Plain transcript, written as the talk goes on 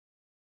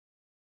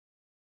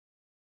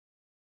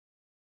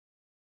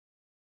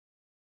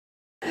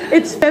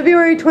It's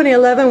February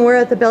 2011. We're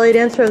at the Belly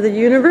Dancer of the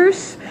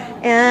Universe,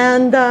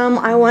 and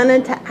I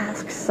wanted to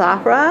ask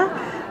Sahra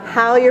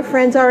how your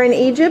friends are in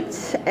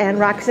Egypt,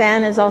 and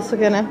Roxanne is also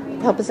going to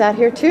help us out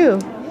here too.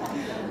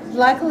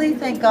 Luckily,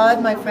 thank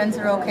God, my friends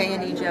are okay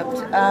in Egypt.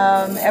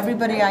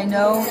 Everybody I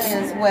know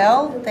is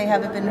well. They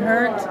haven't been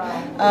hurt.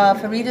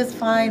 Farida's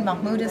fine.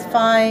 Mahmoud is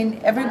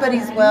fine.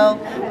 Everybody's well.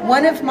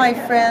 One of my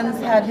friends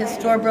had his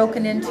store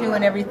broken into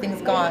and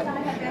everything's gone.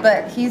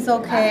 But he's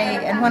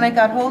okay. And when I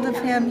got hold of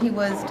him, he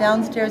was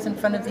downstairs in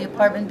front of the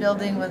apartment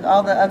building with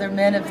all the other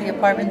men of the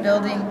apartment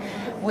building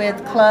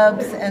with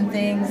clubs and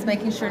things,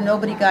 making sure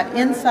nobody got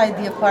inside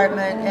the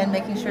apartment and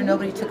making sure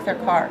nobody took their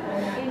car.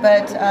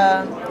 But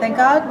thank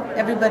God,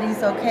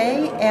 everybody's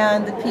okay.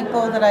 And the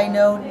people that I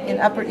know in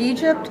Upper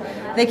Egypt,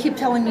 they keep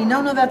telling me,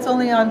 no, that's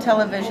only on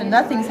television.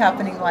 Nothing's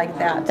happening like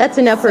that. That's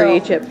in Upper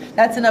Egypt.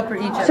 That's in Upper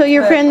Egypt. So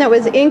your friend that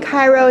was in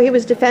Cairo, he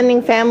was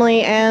defending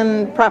family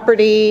and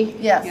property.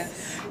 Yes.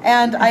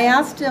 And I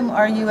asked him,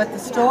 are you at the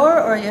store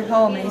or are you at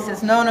home? And he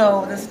says,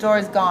 no, the store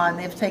is gone.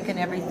 They've taken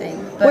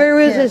everything. But where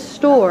is his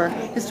store?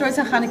 His store is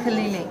in Khan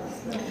Khalili.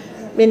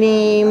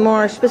 Any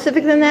more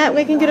specific than that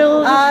we can get a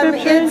little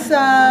description?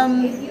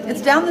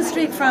 It's down the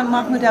street from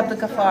Mahmoud Abdel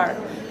Ghaffar.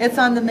 It's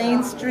on the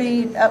main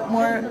street, up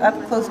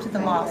close to the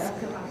mosque.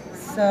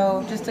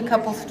 So just a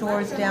couple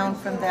stores down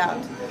from that.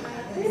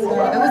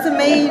 So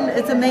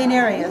it's a main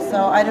area,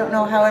 so I don't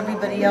know how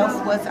everybody else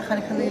was at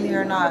Khan Khalili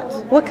or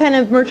not. What kind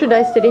of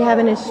merchandise did he have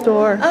in his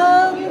store?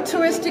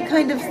 Touristic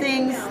kind of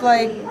things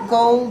like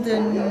gold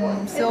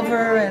and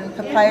silver and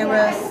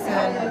papyrus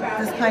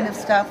and this kind of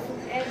stuff.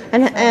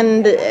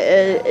 And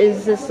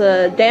is this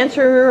a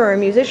dancer or a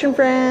musician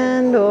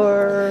friend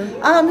or?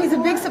 He's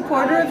a big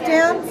supporter of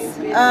dance.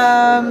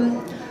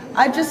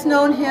 I've just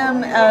known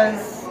him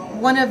as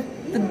one of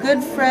the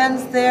good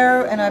friends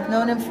there, and I've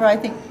known him for I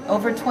think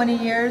over 20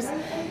 years.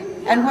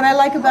 And what I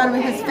like about him,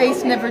 his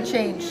face never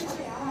changed.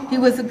 He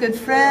was a good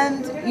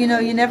friend. You know,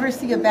 you never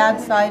see a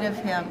bad side of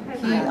him.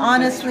 He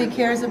honestly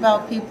cares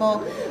about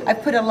people. I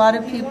put a lot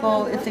of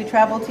people, if they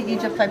travel to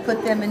Egypt, I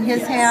put them in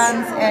his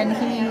hands, and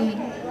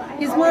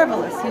he's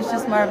marvelous. He's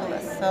just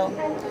marvelous. So,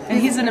 and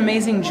he's an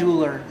amazing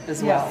jeweler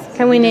as well. Yes.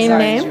 Can we name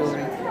names?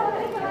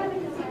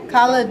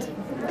 Khaled.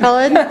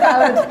 Khaled?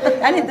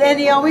 And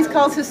he always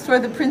calls his store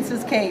the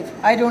Prince's Cave.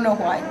 I don't know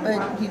why,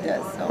 but he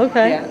does. So.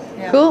 Okay,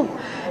 cool.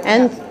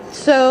 And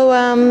so,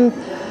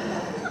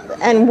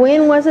 and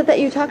when was it that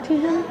you talked to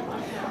him?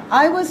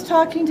 I was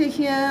talking to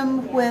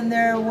him when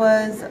there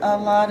was a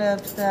lot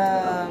of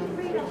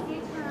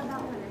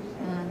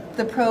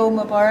the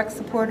pro-Mubarak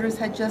supporters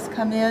had just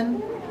come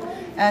in,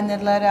 and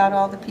they'd let out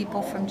all the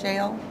people from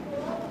jail.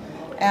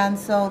 And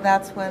so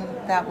that's when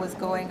that was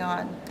going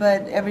on.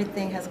 But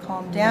everything has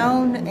calmed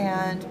down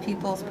and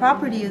people's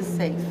property is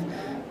safe.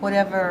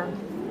 Whatever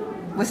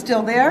was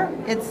still there,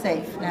 it's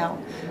safe now.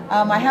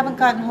 I haven't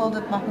gotten hold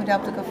of Mahmoud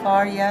Abdel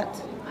Ghaffar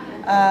yet.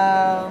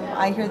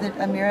 I hear that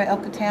Amira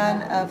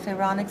El-Katan of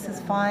Pharonix is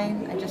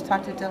fine. I just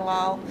talked to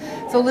Dalal.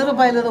 So little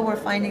by little we're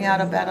finding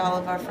out about all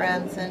of our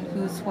friends and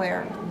who's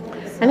where.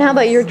 And how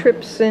about your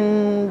trips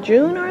in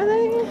June, are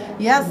they?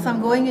 Yes,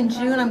 I'm going in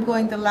June. I'm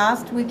going the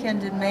last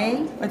weekend in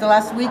May, or the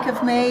last week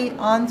of May,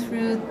 on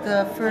through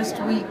the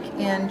first week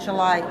in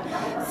July.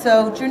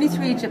 So Journey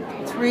Through Egypt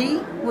 3,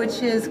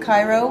 which is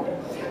Cairo,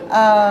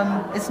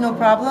 it's no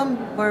problem.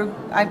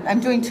 I'm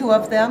doing 2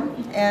 of them,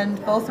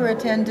 and both are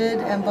attended,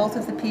 and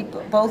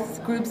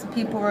both groups of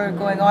people were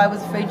going, oh, I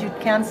was afraid you'd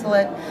cancel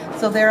it,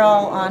 so they're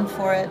all on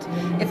for it.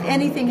 If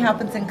anything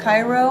happens in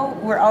Cairo,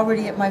 we're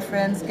already at my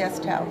friend's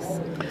guest house,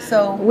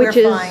 so we're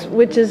fine.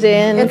 Which is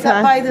in? It's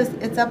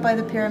up by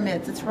the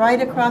pyramids. It's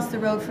right across the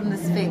road from the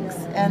Sphinx,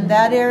 and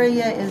that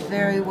area is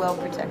very well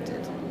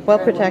protected. Well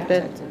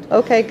protected.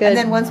 Okay, good. And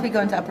then once we go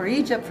into Upper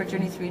Egypt for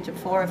Journey Through Egypt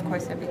 4, of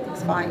course,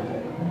 everything's fine.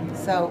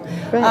 So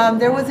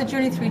there was a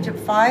Journey Through Egypt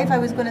 5 I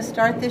was going to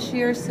start this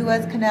year,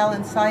 Suez Canal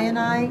and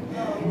Sinai,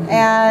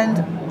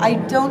 and I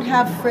don't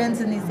have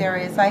friends in these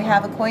areas. I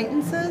have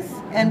acquaintances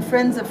and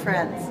friends of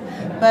friends,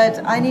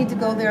 but I need to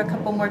go there a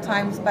couple more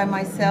times by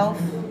myself,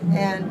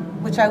 and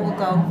which I will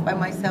go by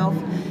myself.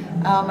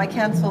 I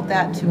canceled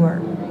that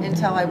tour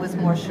until I was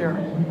more sure.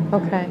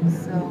 Okay.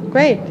 So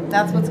great.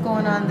 That's what's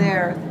going on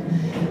there.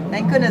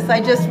 Thank goodness.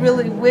 I just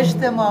really wish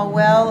them all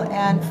well,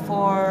 and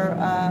for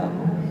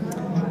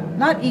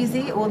not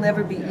easy, it will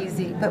never be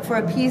easy, but for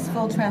a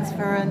peaceful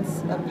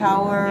transference of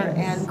power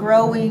and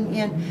growing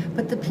in.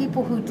 But the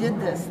people who did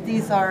this,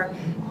 these are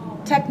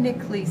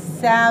technically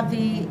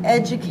savvy,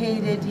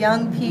 educated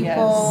young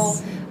people,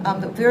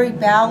 very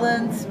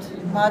balanced,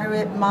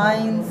 moderate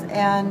minds,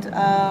 and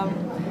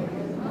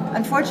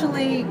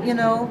unfortunately, you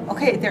know,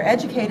 okay, they're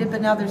educated,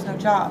 but now there's no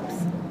jobs.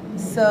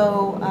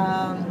 So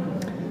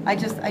I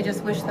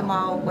just wish them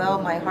all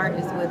well. My heart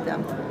is with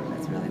them.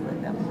 It's really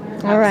with them.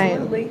 All right.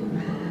 Absolutely.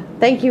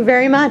 Thank you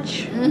very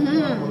much.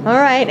 All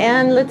right,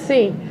 and let's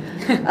see.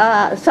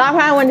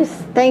 Sahra, I want to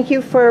thank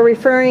you for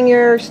referring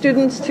your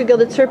students to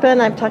Gilded Serpent.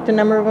 I've talked to a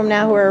number of them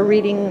now who are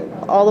reading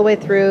all the way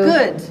through.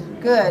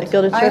 Good.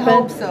 Gilded I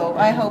Serpent.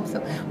 I hope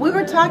so. We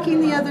were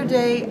talking the other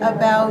day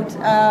about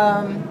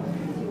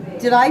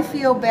did I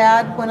feel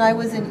bad when I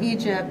was in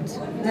Egypt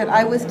that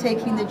I was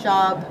taking the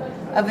job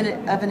of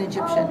an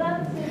Egyptian.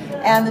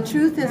 And the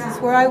truth is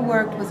where I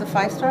worked was a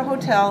 5-star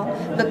hotel,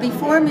 but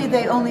before me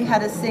they only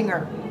had a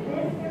singer.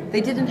 They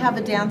didn't have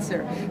a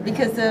dancer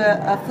because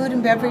the food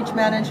and beverage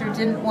manager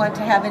didn't want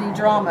to have any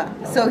drama.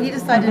 So he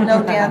decided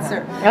no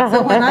dancer.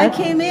 So when I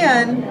came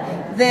in,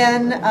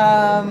 then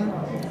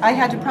I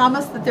had to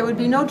promise that there would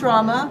be no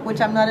drama,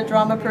 which I'm not a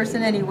drama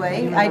person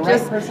anyway. I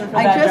just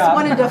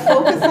wanted to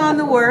focus on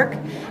the work.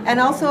 And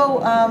also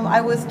I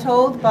was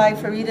told by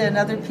Farida and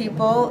other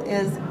people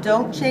is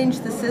don't change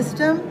the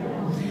system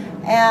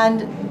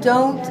and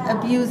don't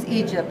abuse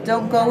Egypt.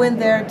 Don't go in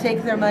there,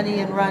 take their money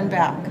and run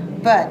back.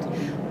 But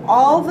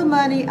all the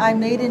money I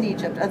made in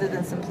Egypt, other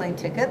than some plane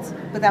tickets,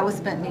 but that was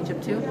spent in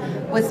Egypt too,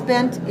 was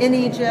spent in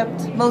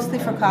Egypt mostly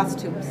for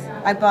costumes.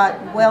 I bought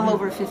well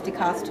over 50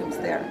 costumes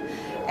there.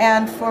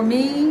 And for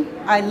me,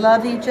 I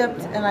love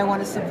Egypt and I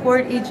want to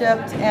support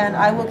Egypt and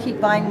I will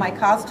keep buying my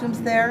costumes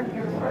there.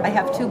 I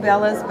have 2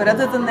 Bellas, but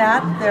other than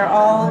that, they're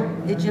all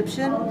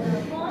Egyptian.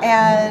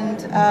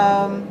 And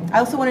I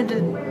also wanted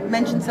to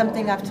mention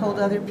something I've told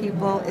other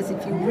people is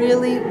if you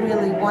really,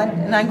 really want,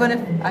 and I'm going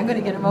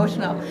to get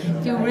emotional,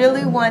 if you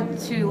really want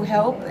to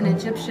help an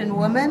Egyptian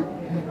woman,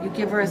 you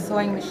give her a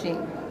sewing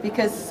machine.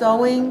 Because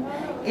sewing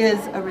is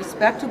a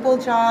respectable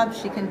job.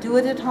 She can do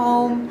it at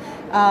home.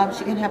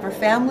 She can have her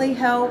family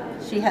help.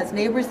 She has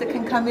neighbors that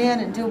can come in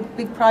and do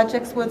big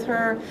projects with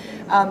her.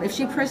 If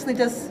she personally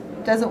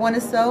doesn't want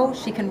to sew,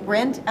 she can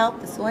rent out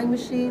the sewing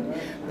machine.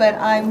 But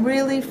I'm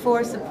really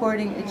for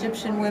supporting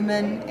Egyptian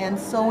women, and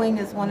sewing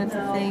is one of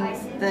the things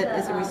that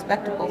is a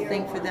respectable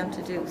thing for them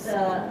to do.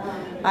 So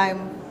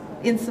I'm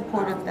in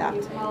support of that.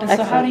 And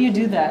so how do you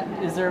do that?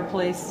 Is there a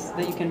place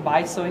that you can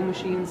buy sewing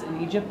machines in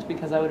Egypt?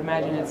 Because I would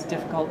imagine it's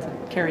difficult to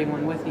carry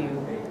one with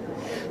you.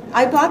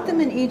 I bought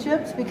them in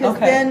Egypt because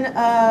then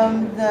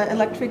the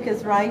electric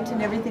is right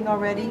and everything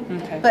already.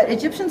 But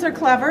Egyptians are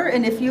clever,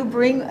 and if you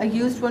bring a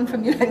used one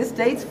from the United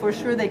States, for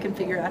sure they can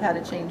figure out how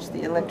to change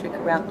the electric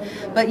around.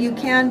 But you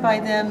can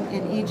buy them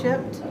in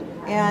Egypt,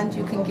 and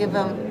you can give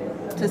them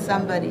to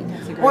somebody.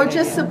 Or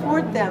just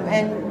support them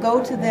and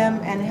go to them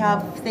and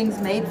have things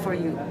made for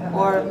you.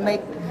 Or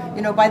make,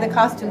 buy the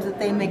costumes that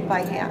they make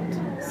by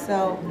hand.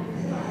 So.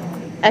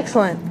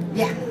 Excellent.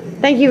 Yeah.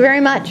 Thank you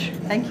very much.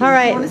 Thank you. All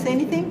right. You want to say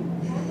anything?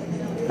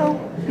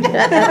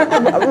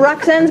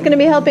 Roxanne's going to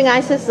be helping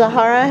Isis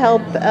Zahara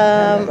help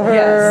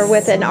her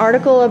with an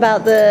article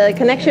about the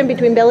connection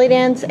between belly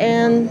dance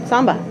and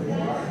samba.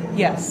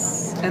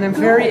 Yes, and I'm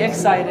very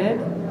excited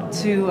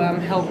to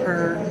help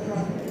her,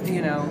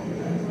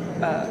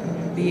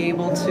 be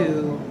able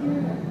to...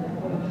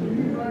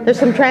 There's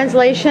some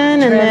translation.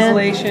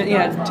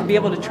 To be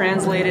able to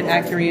translate it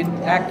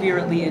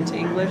accurately into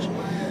English,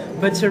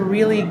 but to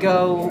really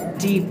go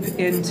deep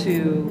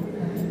into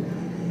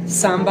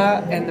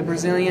samba and the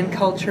Brazilian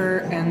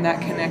culture and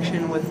that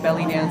connection with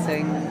belly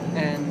dancing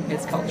and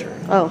its culture.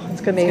 Oh, it's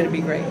going to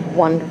be great.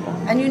 Wonderful.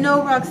 And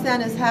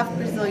Roxanne is half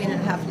Brazilian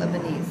and half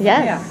Lebanese.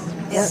 Yes.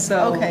 Yeah.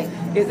 So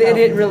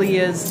it really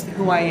is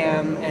who I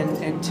am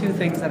and 2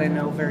 things that I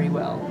know very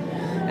well.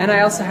 And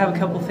I also have a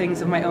couple things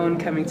of my own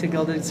coming to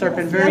Gilded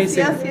Serpent very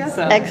soon. Yes.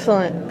 So.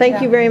 Excellent.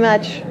 Thank you very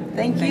much.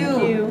 Thank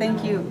you.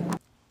 Thank you.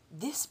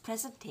 This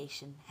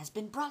presentation has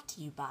been brought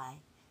to you by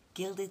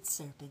Gilded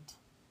Serpent.